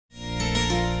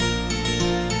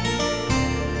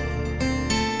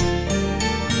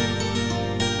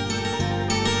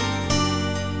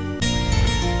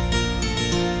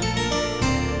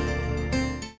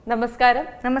നമസ്കാരം.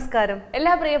 നമസ്കാരം.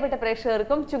 എല്ലാ പ്രിയപ്പെട്ട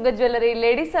പ്രേക്ഷകർക്കും ചുങ്ക ജ്വല്ലറി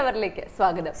ലേഡീസ് അവറിലേക്ക്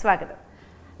സ്വാഗതം.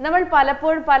 നമ്മൾ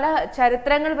പലപ്പോഴും പല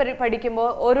ചരിത്രങ്ങൾ പഠിക്കുമ്പോൾ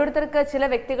ഓരോരുത്തർക്ക് ചില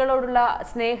വ്യക്തികളോടുള്ള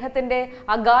സ്നേഹത്തിന്റെ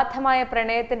അഗാധമായ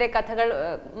പ്രണയത്തിന്റെ കഥകൾ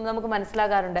നമുക്ക്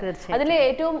മനസ്സിലാകാറുണ്ട്. അതിലെ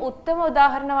ഏറ്റവും ഉത്തമ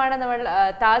ഉദാഹരണമാണ് നമ്മൾ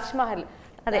താജ്മഹൽ.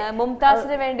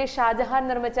 മുംതാസിന് വേണ്ടി ഷാജഹാൻ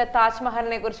നിർമ്മിച്ച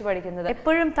താജ്മഹലിനെ കുറിച്ച് പഠിക്കുന്നത്.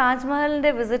 എപ്പോഴും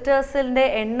താജ്മഹലിന്റെ വിസിറ്റേഴ്സിന്റെ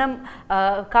എണ്ണം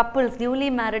കപ്പിൾസ്, ന്യൂലി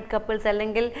മാരിഡ് കപ്പിൾസ്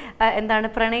അല്ലെങ്കിൽ എന്താണ്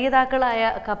പ്രണയിതാക്കളായ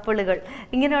കപ്പിളുകൾ,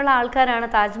 ഇങ്ങനെയുള്ള ആൾക്കാരാണ്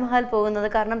താജ്മഹൽ പോകുന്നത്.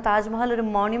 കാരണം താജ്മഹൽ ഒരു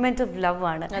മോണ്യുമെന്റ് ഓഫ് ലവ്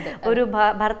ആണ്. ഒരു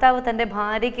ഭർത്താവ് തന്റെ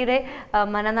ഭാര്യയ്ക്കിടെ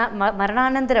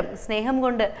മരണാനന്തരം സ്നേഹം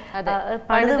കൊണ്ട്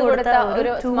പണിതു കൊടുത്ത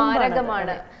ഒരു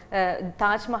സ്മാരകമാണ്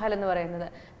താജ്മഹൽ എന്ന് പറയുന്നത്.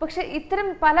 പക്ഷെ ഇത്തരം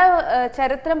പല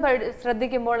ചരിത്രം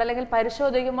ശ്രദ്ധിക്കുമ്പോൾ അല്ലെങ്കിൽ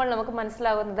പരിശോധിക്കുമ്പോൾ നമുക്ക്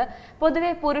മനസ്സിലാകുന്നത്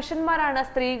പൊതുവെ പുരുഷന്മാരാണ്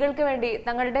സ്ത്രീകൾക്ക് വേണ്ടി,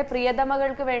 തങ്ങളുടെ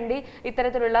പ്രിയതമകൾക്ക് വേണ്ടി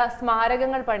ഇത്തരത്തിലുള്ള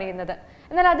സ്മാരകങ്ങൾ പണിയുന്നത്.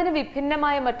 എന്നാൽ അതിന്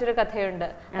വിഭിന്നമായ മറ്റൊരു കഥയുണ്ട്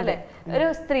അല്ലെ? ഒരു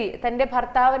സ്ത്രീ തന്റെ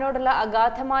ഭർത്താവിനോടുള്ള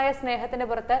അഗാധമായ സ്നേഹത്തിന്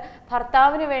പുറത്ത്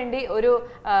ഭർത്താവിന് വേണ്ടി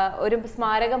ഒരു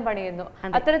സ്മാരകം പണിയുന്നു.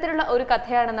 അത്തരത്തിലുള്ള ഒരു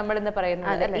കഥയാണ് നമ്മൾ ഇന്ന്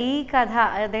പറയുന്നത്. ഈ കഥ,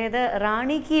 അതായത്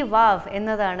റാണി കി വാവ്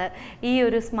എന്നതാണ് ഈ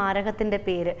ഒരു സ്മാരകത്തിന്റെ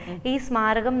പേര്. ഈ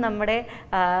സ്മാരകം നമ്മുടെ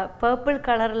പേർപ്പിൾ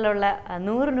കളറിലുള്ള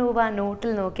 100 രൂപ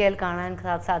നോട്ടിൽ നോക്കിയാൽ കാണാൻ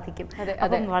സാധിക്കും.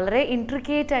 അപ്പം വളരെ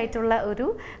ഇൻട്രിക്കേറ്റ് ആയിട്ടുള്ള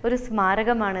ഒരു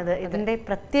സ്മാരകമാണിത്. ഇതിന്റെ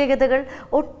പ്രത്യേകതകൾ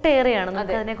ഒട്ടേറെയാണ്.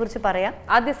 നമുക്ക് അതിനെ കുറിച്ച് പറയാം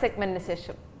ആദ്യ സെഗ്മെന്റിന്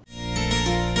ശേഷം.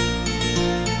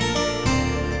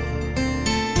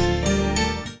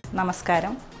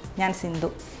 നമസ്കാരം, ഞാൻ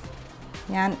സിന്ധു.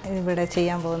 ഞാൻ ഇവിടെ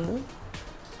ചെയ്യാൻ പോകുന്നത്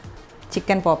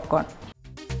ചിക്കൻ പോപ്കോൺ.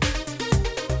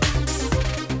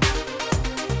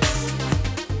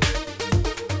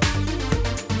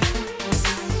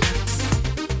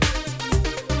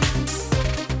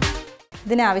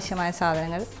 ഇതിനാവശ്യമായ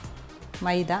സാധനങ്ങൾ: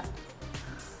 മൈദ,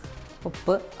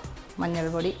 ഉപ്പ്,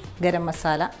 മഞ്ഞൾപ്പൊടി, ഗരം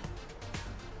മസാല,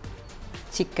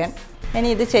 ചിക്കൻ. ഇനി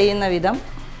ഇത് ചെയ്യുന്ന വിധം: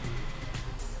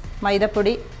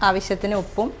 മൈദപ്പൊടി ആവശ്യത്തിന്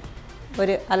ഉപ്പും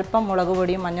ഒരു അല്പം മുളക്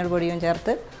പൊടിയും മഞ്ഞൾപ്പൊടിയും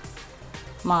ചേർത്ത്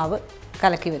മാവ്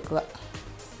കലക്കി വെക്കുക.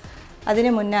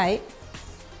 അതിന് മുന്നായി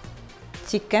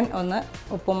ചിക്കൻ ഒന്ന്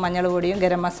ഉപ്പും മഞ്ഞൾപ്പൊടിയും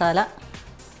ഗരം മസാല,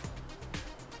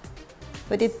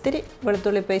 ഒരിത്തിരി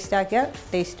വെളുത്തുള്ളി പേസ്റ്റ് ആക്കിയാൽ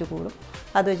ടേസ്റ്റ് കൂടും.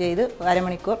 അത് ചെയ്ത്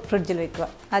അരമണിക്കൂർ ഫ്രിഡ്ജിൽ വെക്കുക.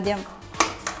 ആദ്യം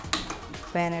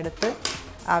പാൻ എടുത്ത്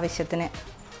ആവശ്യത്തിന്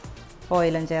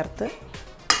ഓയിലും ചേർത്ത്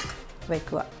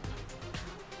വയ്ക്കുക.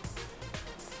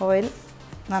 ഓയിൽ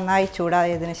നന്നായി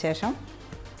ചൂടായതിന് ശേഷം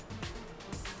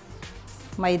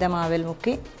മൈദ മാവിൽ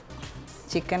മുക്കി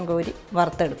ചിക്കൻ കോരി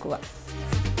വറുത്തെടുക്കുക.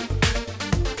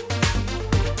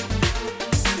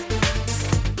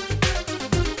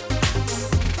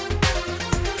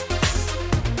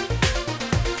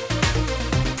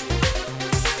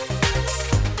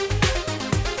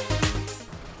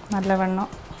 നല്ലവണ്ണം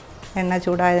എണ്ണ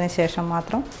ചൂടായതിന് ശേഷം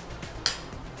മാത്രം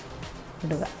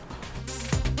ഇടുക.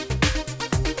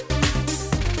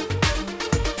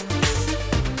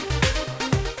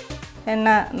 എണ്ണ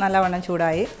നല്ലവണ്ണം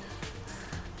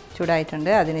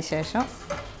ചൂടായിട്ടുണ്ട്. അതിനുശേഷം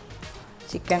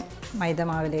ചിക്കൻ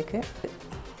മൈദമാവിലേക്ക്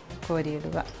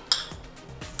കോരിയിടുക.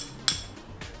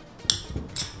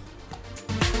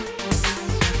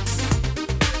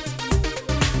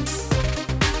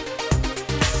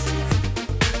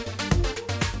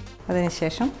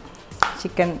 അതിനുശേഷം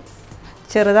ചിക്കൻ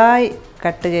ചെറുതായി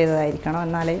കട്ട് ചെയ്തതായിരിക്കണം,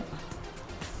 എന്നാലേ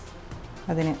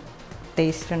അതിന്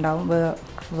ടേസ്റ്റ് ഉണ്ടാവും,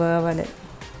 വേവൽ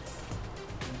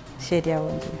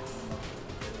ശരിയാവുകയും ചെയ്യും.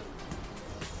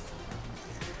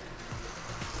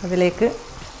 അതിലേക്ക്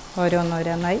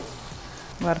ഓരോന്നോരോന്നായി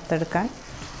വറുത്തെടുക്കാൻ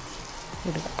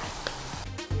ഇടുക.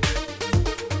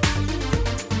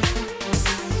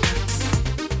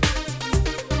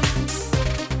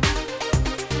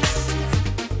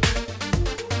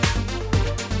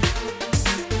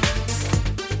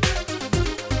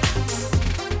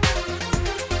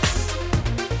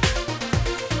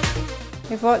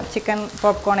 ഇപ്പോൾ ചിക്കൻ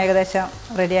പോപ്കോൺ ഏകദേശം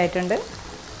റെഡി ആയിട്ടുണ്ട്.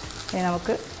 ഇനി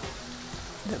നമുക്ക്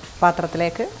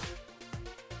പാത്രത്തിലേക്ക്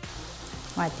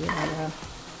മാറ്റിയിടാം.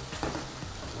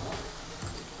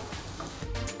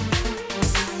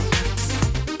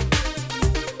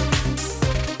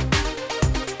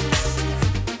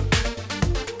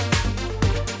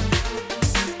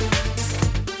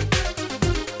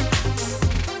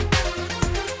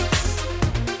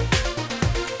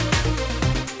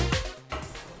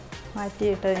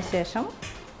 മാറ്റിയിട്ടതിന് ശേഷം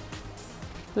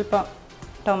അല്പം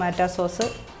ടൊമാറ്റോ സോസ്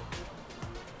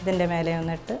ഇതിൻ്റെ മേലെ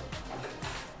ഒന്നിട്ട്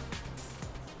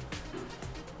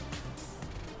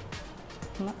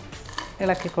ഒന്ന്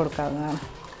ഇളക്കി കൊടുക്കാവുന്നതാണ്.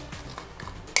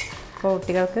 അപ്പോൾ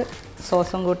കുട്ടികൾക്ക്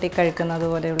സോസും കൂട്ടി കഴിക്കുന്നത്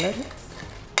പോലെയുള്ളൊരു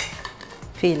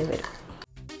ഫീല് വരും.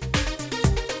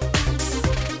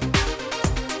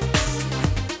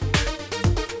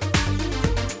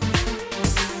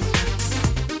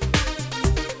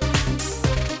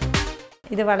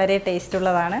 ഇത് വളരെ ടേസ്റ്റ്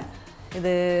ഉള്ളതാണ്.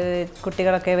 ഇത്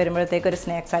കുട്ടികളൊക്കെ വരുമ്പോഴത്തേക്ക് ഒരു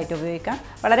സ്നാക്സ് ആയിട്ട് ഉപയോഗിക്കാം.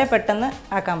 വളരെ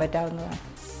പെട്ടെന്ന് ആക്കാൻ പറ്റാവുന്നതാണ്.